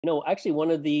Actually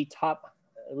one of the top,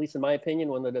 at least in my opinion,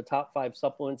 one of the top 5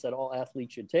 supplements that all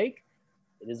athletes should take.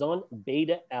 It is on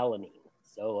beta-alanine.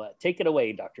 So take it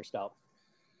away, Dr. Stout.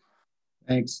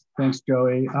 Thanks,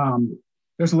 Joey.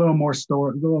 There's a little more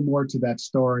to that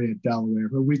story at Delaware,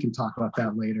 but we can talk about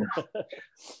that later.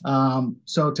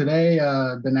 So today,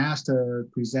 been asked to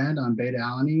present on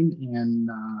beta-alanine in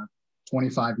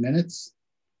 25 minutes,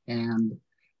 and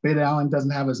beta-alanine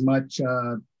doesn't have as much,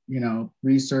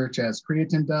 research as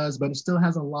creatine does, but it still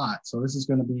has a lot. So this is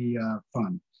going to be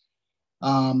fun.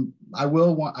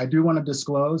 I do want to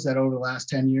disclose that over the last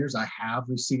 10 years, I have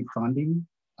received funding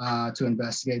to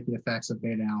investigate the effects of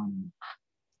beta-alanine.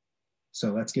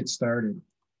 So let's get started.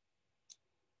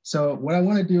 So what I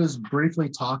want to do is briefly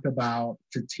talk about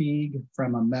fatigue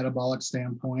from a metabolic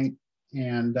standpoint.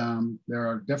 And there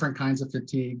are different kinds of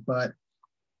fatigue, but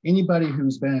anybody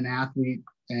who's been an athlete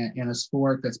in a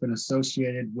sport that's been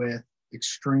associated with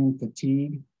extreme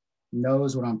fatigue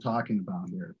knows what I'm talking about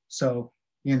here. So,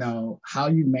 how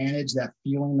you manage that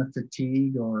feeling of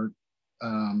fatigue, or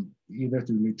either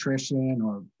through nutrition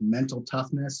or mental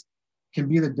toughness, can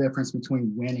be the difference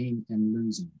between winning and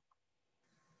losing.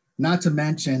 Not to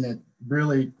mention, it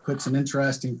really puts some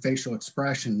interesting facial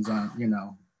expressions on,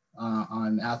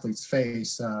 on athlete's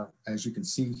face, as you can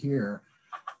see here,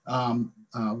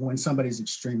 when somebody's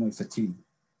extremely fatigued.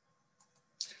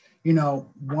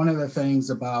 One of the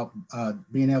things about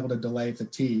being able to delay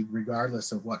fatigue,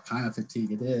 regardless of what kind of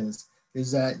fatigue it is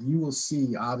that you will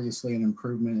see obviously an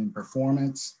improvement in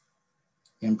performance,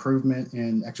 improvement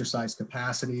in exercise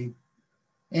capacity,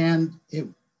 and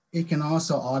it can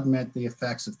also augment the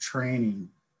effects of training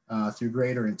through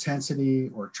greater intensity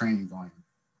or training volume.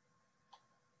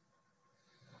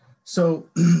 So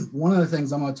one of the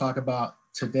things I'm going to talk about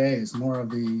today is more of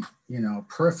the,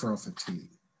 peripheral fatigue,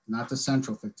 not the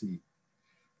central fatigue.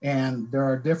 And there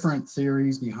are different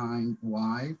theories behind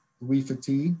why we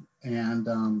fatigue, and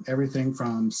everything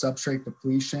from substrate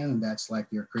depletion, and that's like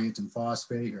your creatine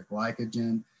phosphate, your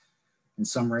glycogen, in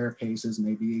some rare cases,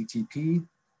 maybe ATP,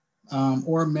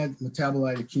 or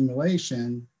metabolite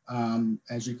accumulation,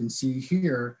 as you can see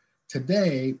here,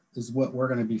 today is what we're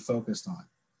going to be focused on,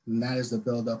 and that is the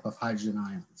buildup of hydrogen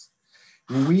ions.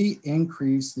 When we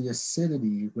increase the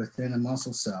acidity within a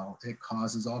muscle cell, it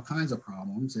causes all kinds of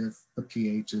problems if the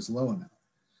pH is low enough.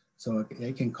 So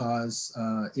it can cause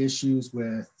issues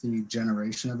with the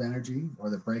generation of energy or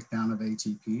the breakdown of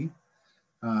ATP,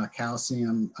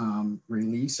 calcium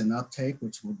release and uptake,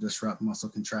 which will disrupt muscle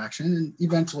contraction and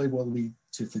eventually will lead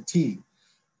to fatigue.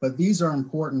 But these are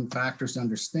important factors to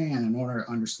understand in order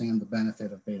to understand the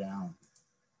benefit of beta-alanine.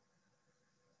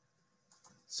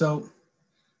 So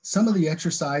some of the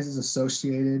exercises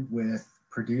associated with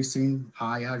producing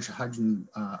high hydrogen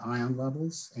ion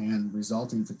levels and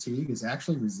resulting fatigue is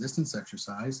actually resistance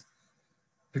exercise,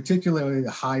 particularly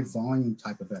the high volume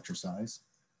type of exercise,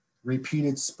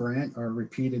 repeated sprint or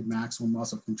repeated maximal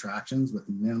muscle contractions with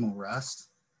minimal rest.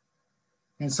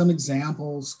 And some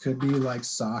examples could be like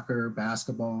soccer,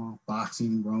 basketball,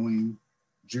 boxing, rowing,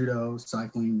 judo,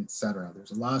 cycling, etc.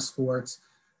 There's a lot of sports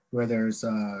where there's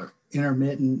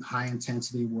intermittent high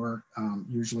intensity work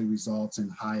usually results in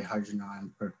high hydrogen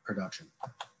ion production.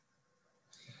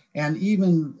 And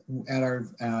even at our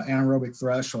anaerobic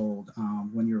threshold,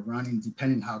 when you're running,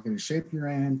 depending on how good a shape you're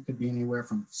in, could be anywhere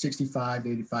from 65 to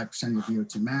 85% of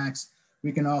VO2 max,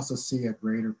 we can also see a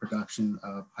greater production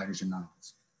of hydrogen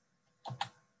ions.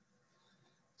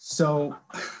 So,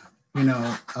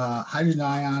 hydrogen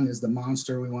ion is the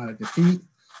monster we want to defeat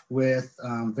with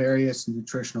various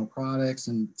nutritional products.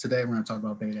 And today we're going to talk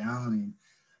about beta-alanine.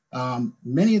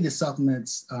 Many of the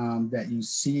supplements that you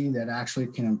see that actually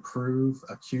can improve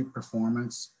acute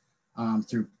performance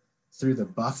through the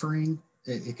buffering,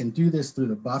 it can do this through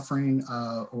the buffering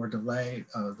or delay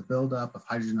of the buildup of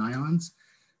hydrogen ions.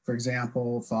 For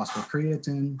example,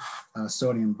 phosphocreatine,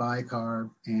 sodium bicarb,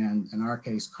 and in our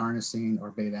case, carnosine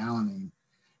or beta-alanine.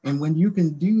 And when you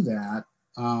can do that,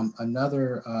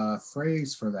 another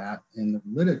phrase for that in the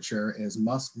literature is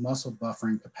muscle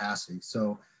buffering capacity.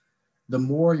 So the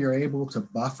more you're able to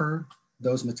buffer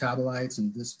those metabolites,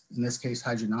 in this case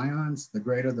hydrogen ions, the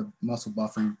greater the muscle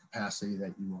buffering capacity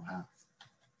that you will have.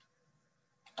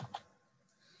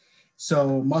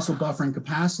 So muscle buffering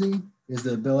capacity is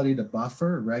the ability to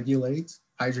buffer, regulate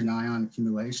hydrogen ion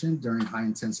accumulation during high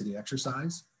intensity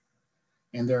exercise.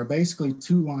 And there are basically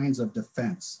 2 lines of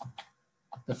defense.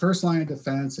 The first line of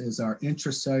defense is our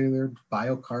intracellular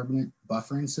bicarbonate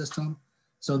buffering system.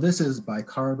 So this is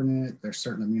bicarbonate, there's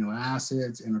certain amino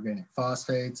acids, inorganic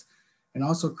phosphates, and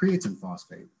also creatine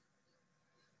phosphate.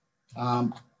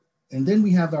 And then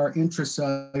we have our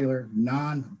intracellular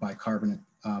non-bicarbonate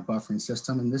buffering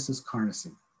system, and this is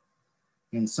carnosine.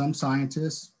 And some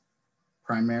scientists,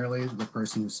 primarily the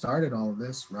person who started all of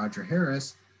this, Roger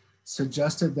Harris,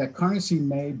 suggested that carnosine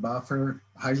may buffer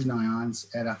hydrogen ions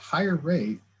at a higher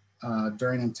rate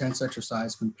during intense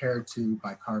exercise compared to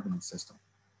bicarbonate system.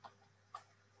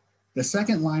 The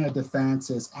second line of defense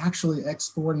is actually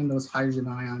exporting those hydrogen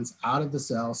ions out of the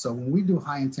cell. So when we do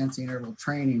high intensity interval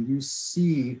training, you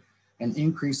see an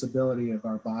increased ability of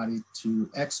our body to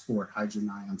export hydrogen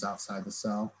ions outside the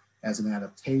cell as an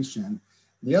adaptation.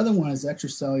 The other one is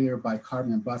extracellular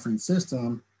bicarbonate buffering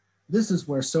system. This is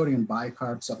where sodium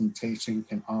bicarb supplementation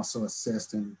can also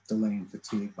assist in delaying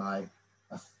fatigue by,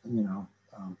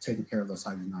 taking care of those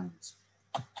hydrogen ions.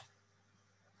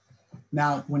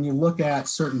 Now, when you look at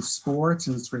certain sports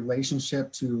and its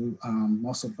relationship to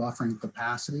muscle buffering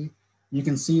capacity, you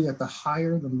can see that the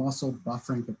higher the muscle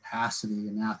buffering capacity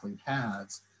an athlete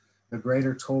has, the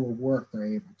greater total work they're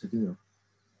able to do.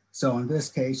 So in this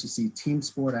case, you see team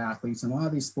sport athletes, and a lot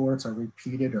of these sports are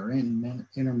repeated or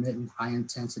intermittent high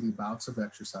intensity bouts of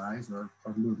exercise or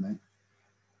movement.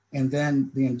 And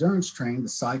then the endurance train, the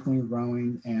cycling,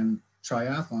 rowing, and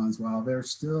triathlons, while they're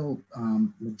still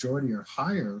majority are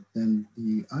higher than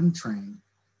the untrained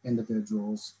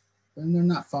individuals, then they're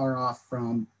not far off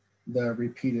from the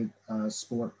repeated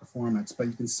sport performance. But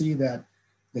you can see that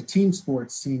the team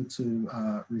sports seem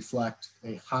to reflect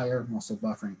a higher muscle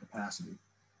buffering capacity.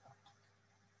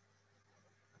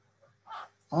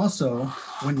 Also,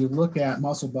 when you look at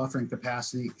muscle buffering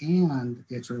capacity and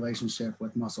its relationship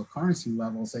with muscle carnosine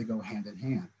levels, they go hand in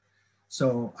hand.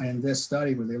 So in this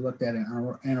study where they looked at an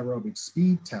anaerobic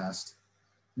speed test,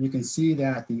 you can see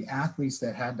that the athletes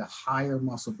that had the higher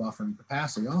muscle buffering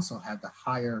capacity also had the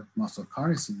higher muscle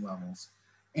carnosine levels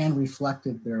and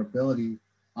reflected their ability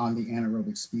on the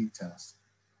anaerobic speed test.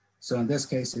 So in this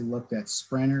case, they looked at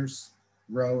sprinters,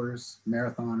 rowers,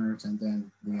 marathoners, and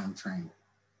then the untrained.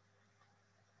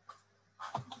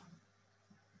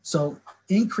 So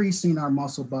increasing our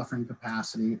muscle buffering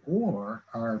capacity or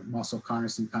our muscle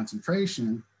carnosine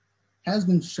concentration has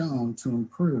been shown to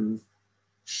improve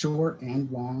short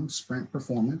and long sprint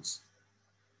performance,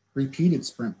 repeated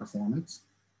sprint performance,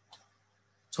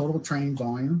 total training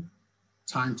volume,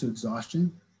 time to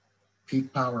exhaustion,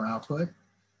 peak power output,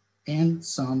 and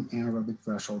some anaerobic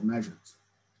threshold measures.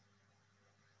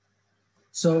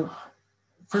 So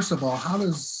first of all,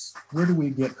 where do we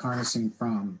get carnosine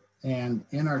from? And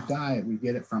in our diet, we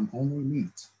get it from only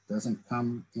meat. It doesn't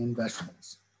come in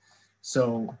vegetables.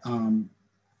 So,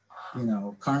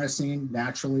 carnosine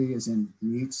naturally is in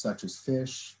meats such as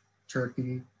fish,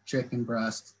 turkey, chicken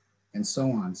breast, and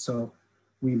so on. So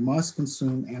we must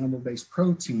consume animal-based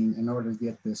protein in order to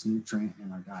get this nutrient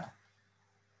in our diet.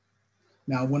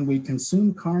 Now, when we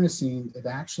consume carnosine, it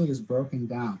actually is broken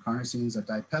down. Carnosine is a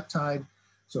dipeptide,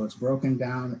 so it's broken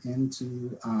down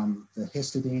into the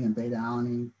histidine and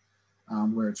beta-alanine,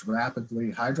 where it's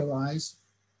rapidly hydrolyzed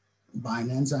by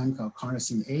an enzyme called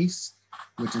carnosinase,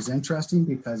 which is interesting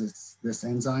because this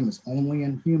enzyme is only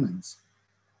in humans.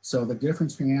 So the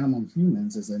difference between animal and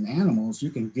humans is in animals, you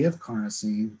can give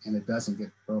carnosine and it doesn't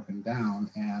get broken down,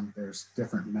 and there's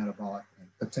different metabolic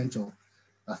potential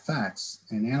effects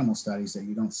in animal studies that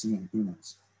you don't see in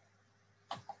humans.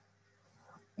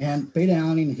 And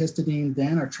beta-alanine and histidine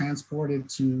then are transported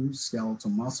to skeletal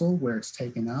muscle where it's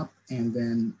taken up and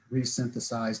then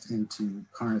resynthesized into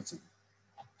carnosine.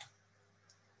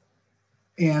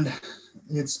 And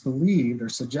it's believed or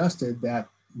suggested that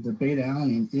the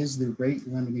beta-alanine is the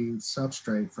rate-limiting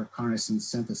substrate for carnosine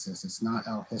synthesis. It's not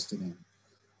L-histidine.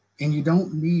 And you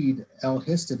don't need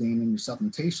L-histidine in your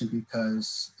supplementation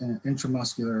because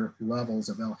intramuscular levels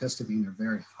of L-histidine are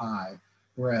very high,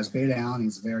 whereas beta-alanine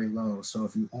is very low. So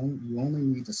if you only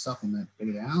need to supplement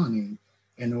beta-alanine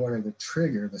in order to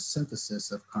trigger the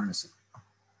synthesis of carnosine.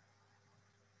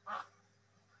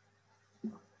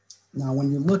 Now,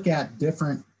 when you look at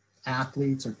different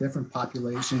athletes or different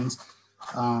populations,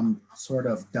 sort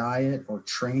of diet or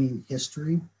training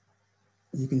history,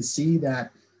 you can see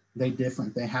that they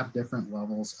have different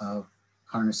levels of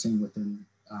carnosine within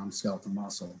skeletal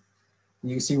muscle.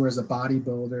 You can see whereas the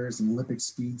bodybuilders and Olympic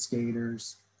speed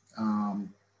skaters,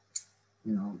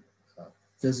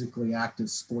 physically active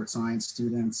sports science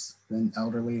students, then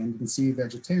elderly, and you can see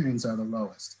vegetarians are the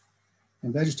lowest.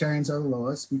 And vegetarians are the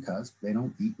lowest because they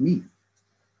don't eat meat.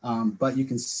 But you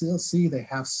can still see they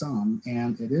have some,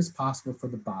 and it is possible for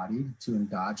the body to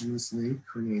endogenously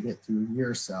create it through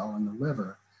uracil in the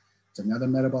liver. It's another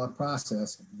metabolic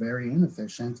process, very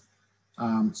inefficient.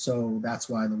 So that's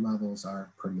why the levels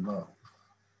are pretty low.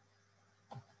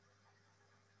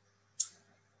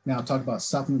 Now, talk about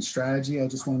supplement strategy. I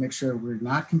just want to make sure we're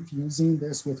not confusing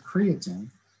this with creatine.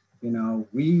 You know,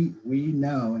 we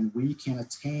know and we can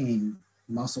attain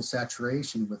muscle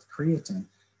saturation with creatine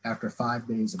after 5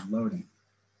 days of loading.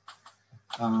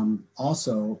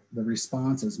 Also, the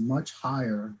response is much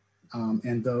higher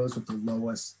in those with the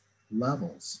lowest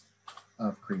levels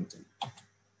of creatine.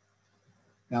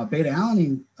 Now,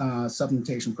 beta-alanine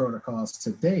supplementation protocols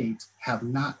to date have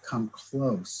not come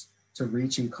close to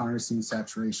reaching carnosine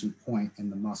saturation point in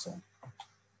the muscle.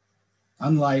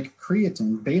 Unlike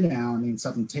creatine, beta-alanine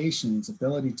supplementation's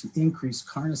ability to increase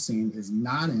carnosine is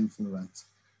not influenced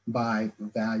by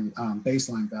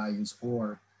baseline values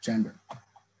or gender.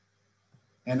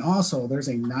 And also, there's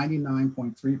a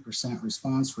 99.3%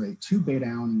 response rate to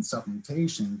beta-alanine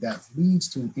supplementation that leads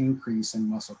to an increase in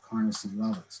muscle carnosine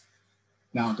levels.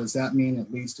 Now, does that mean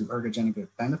it leads to ergogenic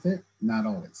benefit? Not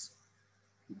always.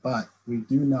 But we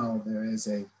do know there is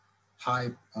a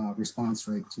high response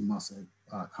rate to muscle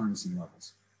carnosine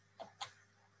levels.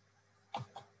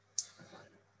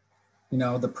 You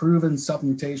know, the proven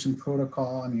supplementation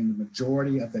protocol, I mean, the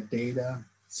majority of the data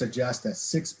suggests that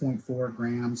 6.4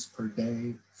 grams per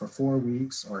day for 4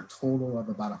 weeks, or a total of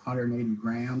about 180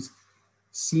 grams,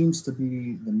 seems to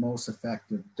be the most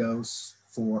effective dose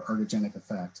for ergogenic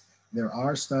effect. There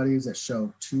are studies that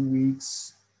show 2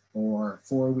 weeks or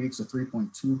 4 weeks of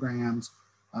 3.2 grams,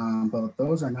 but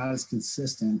those are not as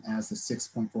consistent as the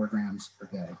 6.4 grams per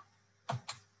day.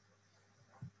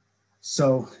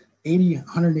 So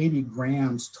 180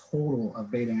 grams total of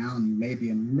beta-alanine may be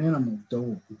a minimal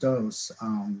dose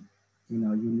you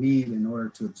know, you need in order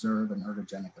to observe an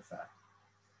ergogenic effect.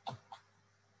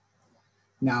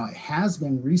 Now, it has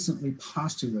been recently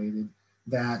postulated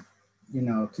that, you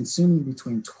know, consuming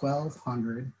between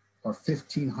 1,200 or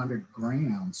 1,500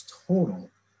 grams total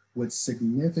would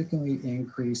significantly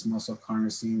increase muscle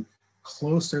carnosine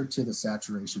closer to the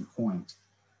saturation point.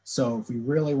 So if we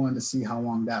really wanted to see how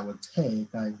long that would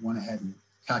take, I went ahead and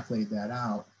calculated that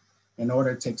out. In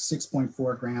order to take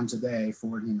 6.4 grams a day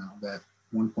for, you know, that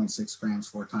 1.6 grams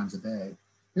 4 times a day,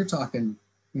 you're talking,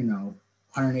 you know,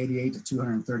 188 to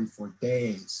 234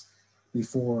 days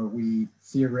before we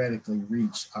theoretically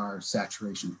reach our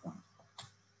saturation point.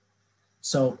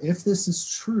 So if this is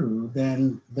true,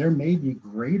 then there may be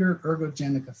greater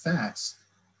ergogenic effects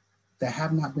that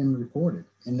have not been reported.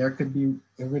 And there could be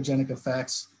ergogenic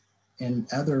effects in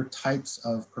other types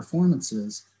of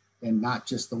performances and not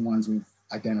just the ones we've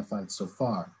identified so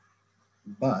far.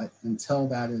 But until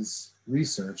that is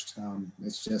researched,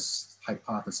 it's just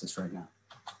hypothesis right now.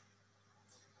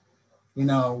 You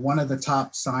know, one of the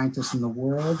top scientists in the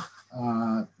world,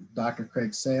 Dr.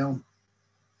 Craig Sale,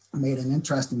 made an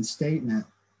interesting statement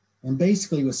and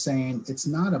basically was saying it's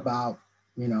not about,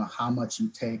 you know, how much you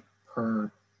take per,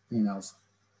 you know,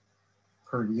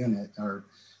 per unit or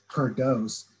per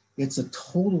dose. It's a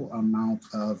total amount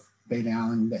of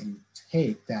beta-alanine that you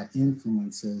take that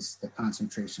influences the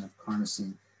concentration of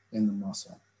carnosine in the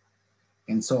muscle.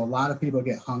 And so a lot of people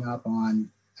get hung up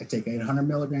on, I take 800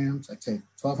 milligrams, I take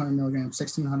 1,200 milligrams,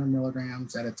 1,600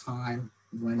 milligrams at a time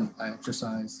when I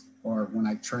exercise or when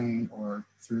I train or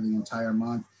through the entire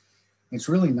month. It's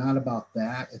really not about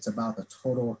that. It's about the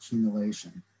total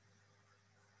accumulation.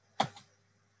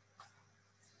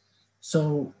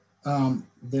 So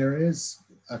there is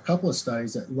a couple of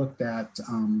studies that looked at,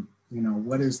 you know,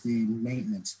 what is the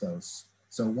maintenance dose?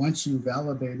 So once you've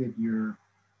elevated your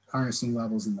carnosine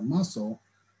levels in the muscle,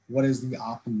 what is the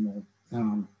optimal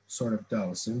sort of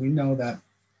dose? And we know that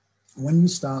when you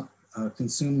stop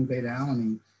consuming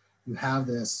beta-alanine, you have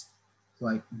this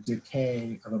like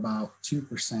decay of about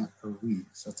 2% per week.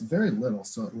 So it's very little,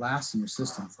 so it lasts in your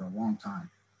system for a long time.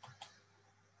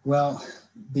 Well,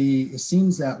 it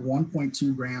seems that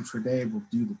 1.2 grams per day will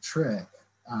do the trick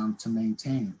to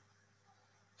maintain.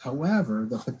 However,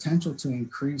 the potential to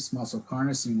increase muscle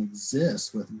carnosine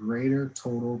exists with greater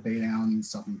total beta-alanine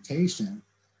supplementation.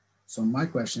 So my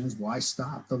question is, why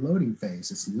stop the loading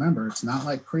phase? Remember, it's not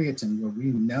like creatine where we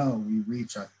know we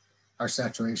reach our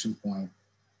saturation point,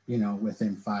 you know,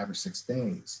 within 5 or 6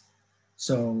 days.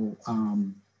 So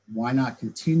why not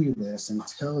continue this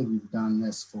until you've done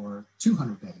this for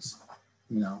 200 days,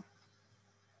 you know?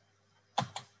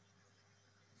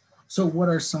 So what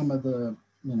are some of the,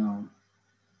 you know,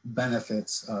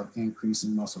 benefits of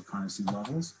increasing muscle carnosine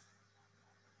levels?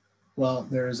 Well,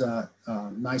 there's a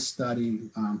nice study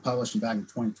published back in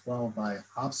 2012 by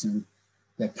Hobson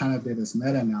that kind of did this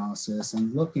meta-analysis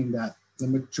and looking at the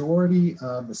majority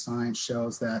of the science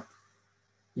shows that,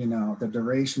 you know, the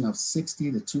duration of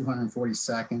 60 to 240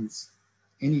 seconds,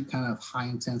 any kind of high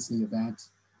intensity event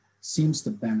seems to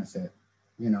benefit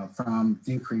from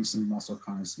increasing muscle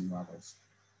carnosine levels.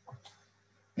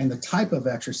 And the type of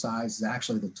exercise is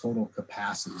actually the total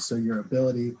capacity. So your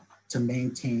ability to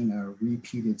maintain a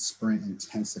repeated sprint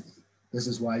intensity. This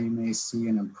is why you may see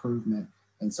an improvement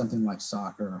in something like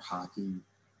soccer or hockey,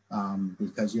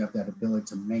 because you have that ability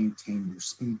to maintain, your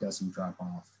speed doesn't drop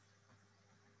off.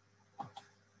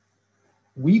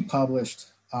 We published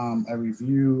a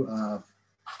review of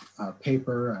a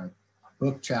paper, a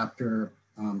book chapter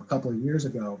a couple of years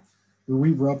ago, where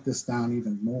we broke this down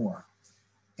even more.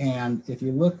 And if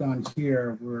you look on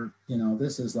here,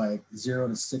 this is like 0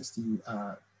 to 60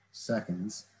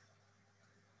 seconds.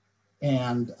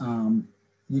 And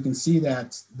you can see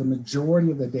that the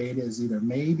majority of the data is either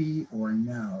maybe or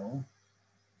no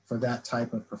for that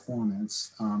type of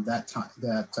performance,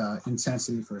 that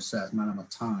intensity for a set amount of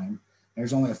time.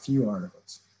 There's only a few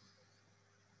articles.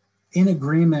 In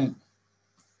agreement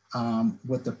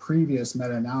with the previous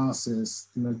meta-analysis,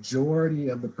 the majority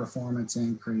of the performance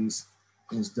increase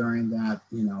is during that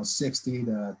 60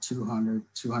 to 200,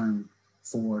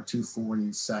 204,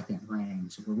 240 second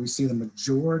range, where we see the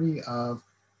majority of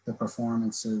the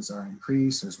performances are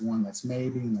increased. There's one that's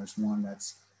maybe, and there's one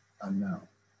that's a no.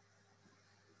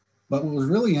 But what was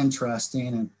really interesting,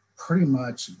 and pretty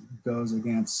much goes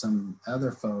against some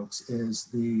other folks, is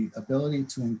the ability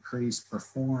to increase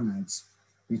performance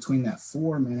between that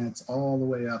 4 minutes all the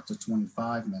way up to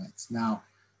 25 minutes. Now,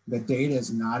 the data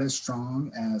is not as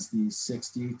strong as the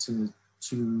 60 to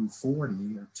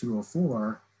 240 or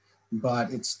 204,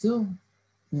 but it's still,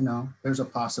 there's a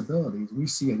possibility. We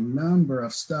see a number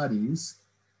of studies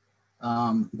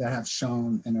that have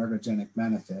shown an ergogenic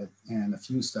benefit, and a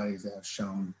few studies that have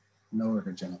shown no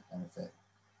ergogenic benefit.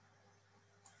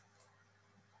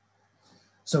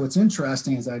 So what's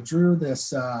interesting is I drew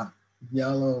this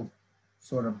yellow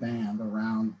sort of band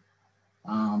around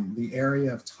the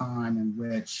area of time in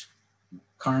which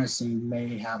carnosine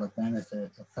may have a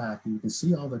benefit effect. And you can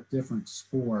see all the different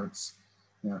sports,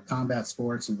 combat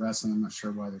sports and wrestling. I'm not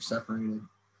sure why they're separated,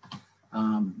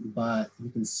 but you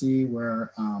can see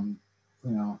where,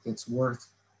 it's worth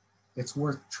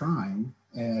trying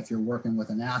if you're working with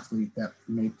an athlete that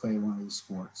may play one of these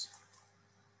sports.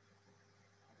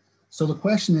 So the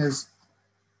question is,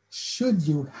 should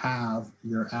you have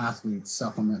your athletes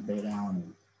supplement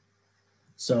beta-alanine?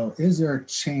 So is there a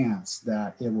chance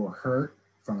that it will hurt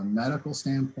from a medical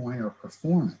standpoint or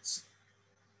performance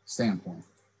standpoint?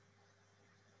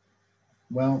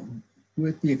 Well,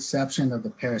 with the exception of the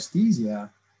paresthesia,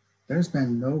 there's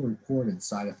been no reported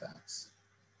side effects.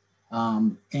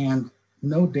 And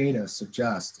no data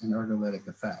suggests an ergolytic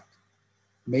effect.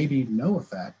 Maybe no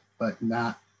effect, but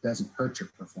doesn't hurt your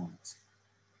performance.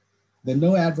 The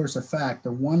no adverse effect,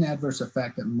 the one adverse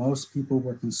effect that most people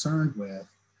were concerned with,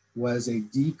 was a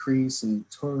decrease in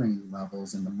taurine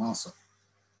levels in the muscle.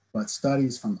 But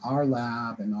studies from our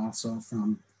lab and also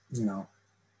from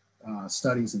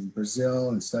studies in Brazil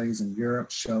and studies in Europe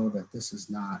show that this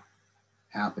is not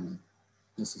happening.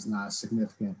 This is not a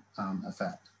significant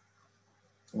effect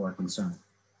or concern.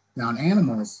 Now in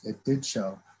animals, it did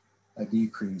show a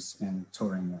decrease in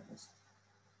taurine levels.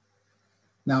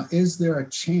 Now, is there a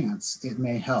chance it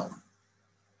may help?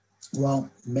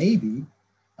 Well, maybe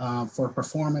for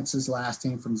performances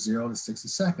lasting from 0 to 60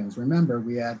 seconds. Remember,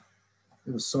 it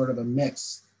was sort of a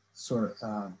mix, sort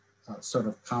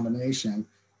of combination,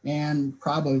 and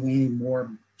probably leaning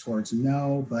more towards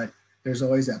no, but there's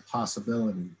always that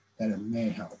possibility that it may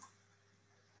help.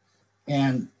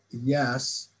 And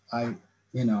yes,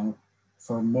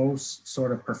 for most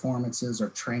sort of performances or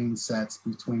training sets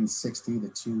between 60 to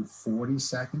 240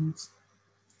 seconds.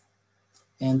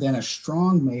 And then a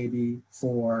strong maybe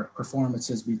for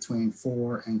performances between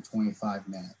 4 and 25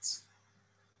 minutes.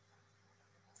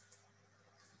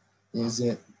 Is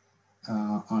it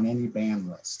on any band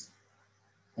list?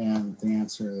 And the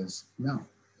answer is no.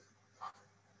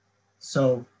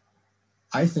 So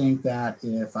I think that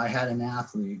if I had an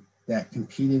athlete that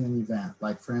competed in an event,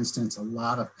 like for instance, a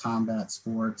lot of combat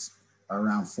sports are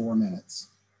around 4 minutes,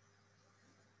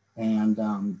 and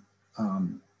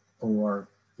or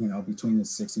between the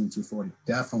 60 and 240.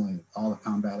 Definitely, all the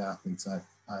combat athletes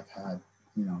I've had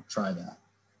try that,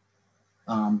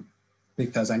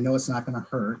 because I know it's not going to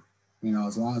hurt.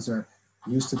 As long as they're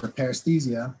used to the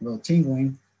paresthesia, a little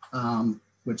tingling,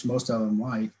 which most of them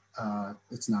like,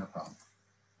 it's not a problem.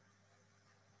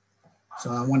 So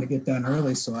I want to get done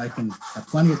early so I can have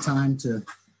plenty of time to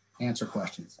answer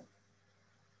questions.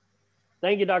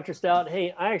 Thank you, Dr. Stout.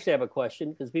 Hey, I actually have a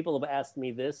question because people have asked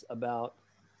me this about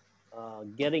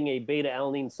getting a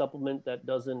beta-alanine supplement that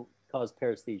doesn't cause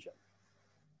paresthesia.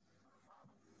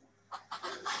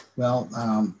 Well,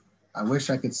 I wish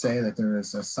I could say that there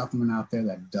is a supplement out there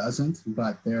that doesn't,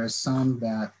 but there are some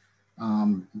that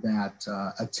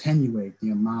attenuate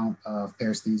the amount of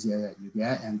paresthesia that you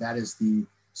get, and that is the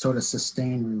sort of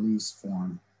sustained release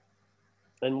form.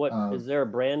 And what is there a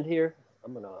brand here?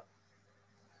 I'm gonna.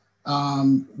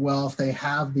 Well, if they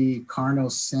have the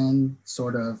carnosine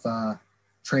sort of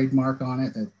trademark on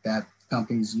it that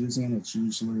company's using, it's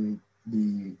usually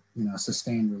the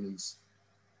sustained release.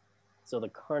 So the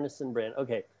carnosine brand.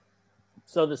 Okay.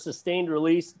 So the sustained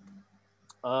release,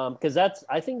 because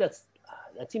I think that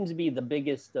seems to be the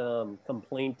biggest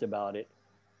complaint about it.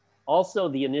 Also,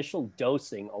 the initial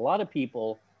dosing. A lot of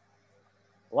people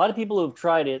who have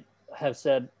tried it have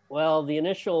said, well, the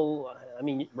initial, I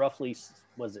mean, roughly,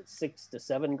 was it 6 to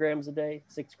 7 grams a day,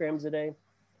 6 grams a day?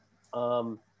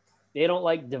 They don't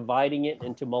like dividing it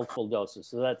into multiple doses.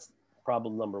 So that's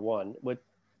problem number one.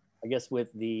 I guess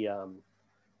with the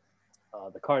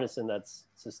carnosine that's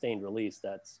sustained release,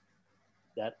 that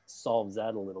solves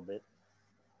that a little bit.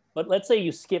 But let's say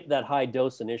you skip that high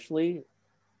dose initially,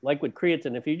 like with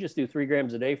creatine, if you just do 3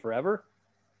 grams a day forever,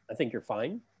 I think you're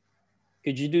fine.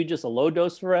 Could you do just a low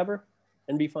dose forever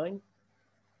and be fine?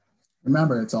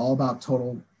 Remember, it's all about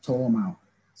total amount.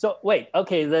 So wait,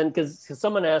 okay, then, because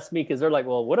someone asked me, because they're like,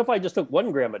 well, what if I just took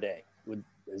 1 gram a day?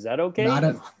 Is that okay?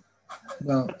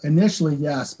 Well, initially,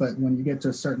 yes, but when you get to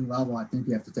a certain level, I think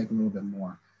you have to take a little bit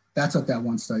more. That's what that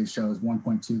one study shows,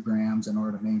 1.2 grams in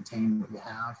order to maintain what you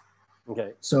have.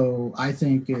 Okay. So I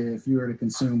think if you were to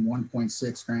consume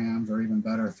 1.6 grams or even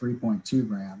better, 3.2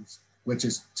 grams, which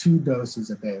is 2 doses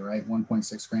a day, right?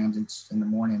 1.6 grams each in the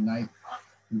morning and night,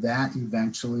 that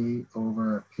eventually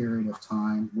over a period of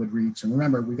time would reach, and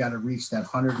remember, we got to reach that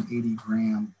 180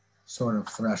 gram sort of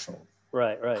threshold.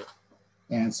 Right.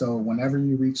 And so whenever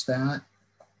you reach that,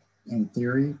 in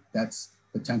theory, that's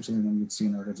potentially when you'd see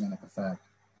an ergogenic effect.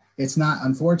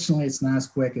 Unfortunately, it's not as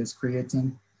quick as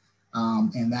creatine.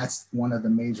 And that's one of the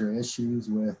major issues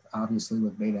obviously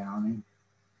with beta-alanine.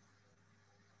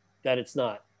 That it's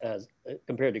not as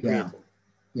compared to creatine.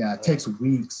 Yeah, it takes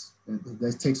weeks.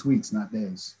 It takes weeks, not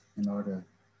days, in order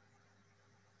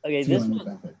to feel any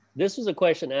benefit. This was a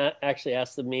question actually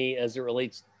asked of me as it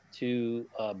relates to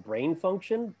brain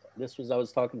function. I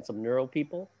was talking to some neuro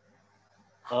people.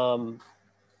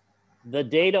 The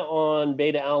data on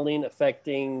beta-alanine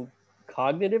affecting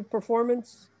cognitive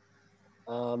performance.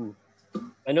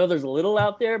 I know there's a little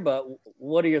out there, but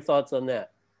what are your thoughts on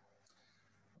that?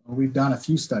 Well, we've done a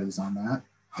few studies on that,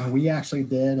 and we actually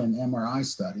did an MRI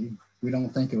study. We don't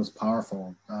think it was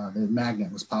powerful. The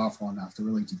magnet was powerful enough to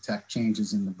really detect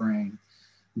changes in the brain,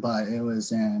 but it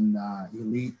was in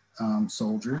elite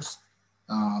soldiers.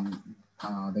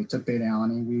 They took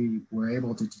beta-alanine. We were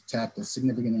able to detect a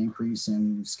significant increase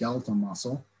in skeletal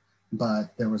muscle,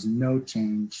 but there was no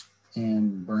change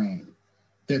in brain.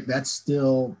 That's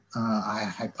still a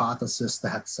hypothesis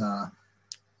that's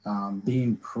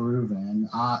being proven.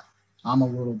 I'm a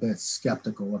little bit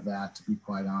skeptical of that, to be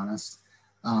quite honest.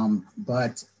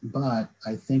 But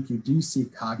I think you do see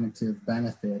cognitive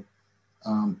benefit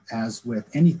as with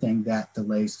anything that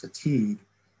delays fatigue,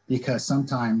 because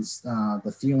sometimes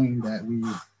the feeling that we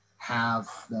have,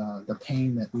 the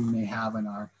pain that we may have in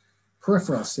our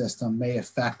peripheral system may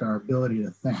affect our ability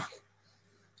to think.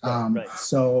 Right.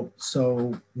 So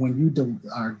when you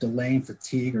are delaying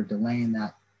fatigue or delaying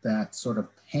that sort of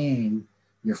pain,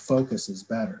 your focus is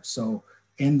better. So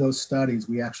in those studies,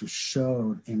 we actually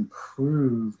showed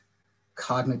improved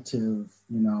cognitive,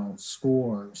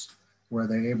 scores where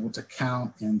they're able to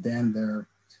count, and then their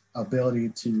ability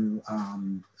to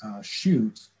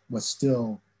shoot was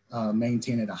still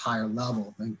maintained at a higher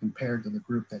level than compared to the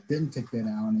group that didn't take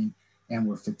beta-alanine and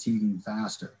were fatiguing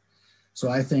faster. So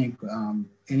I think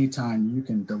anytime you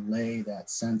can delay that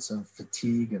sense of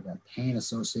fatigue or that pain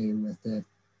associated with it,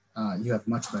 you have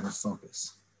much better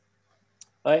focus.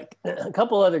 All right, a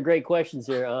couple other great questions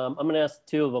here. I'm going to ask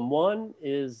 2 of them. One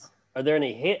is, are there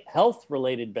any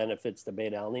health-related benefits to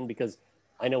beta-alanine? Because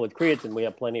I know with creatine, we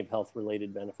have plenty of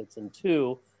health-related benefits. And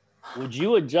 2, would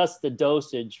you adjust the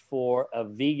dosage for a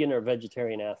vegan or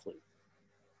vegetarian athlete?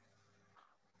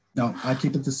 No, I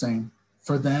keep it the same.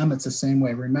 For them, it's the same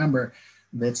way. Remember,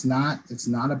 it's not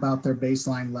about their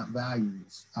baseline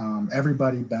values.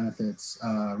 Everybody benefits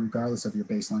regardless of your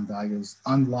baseline values,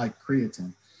 unlike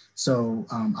creatine. So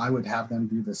I would have them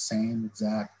do the same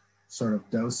exact sort of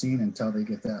dosing until they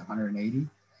get to 180.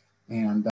 And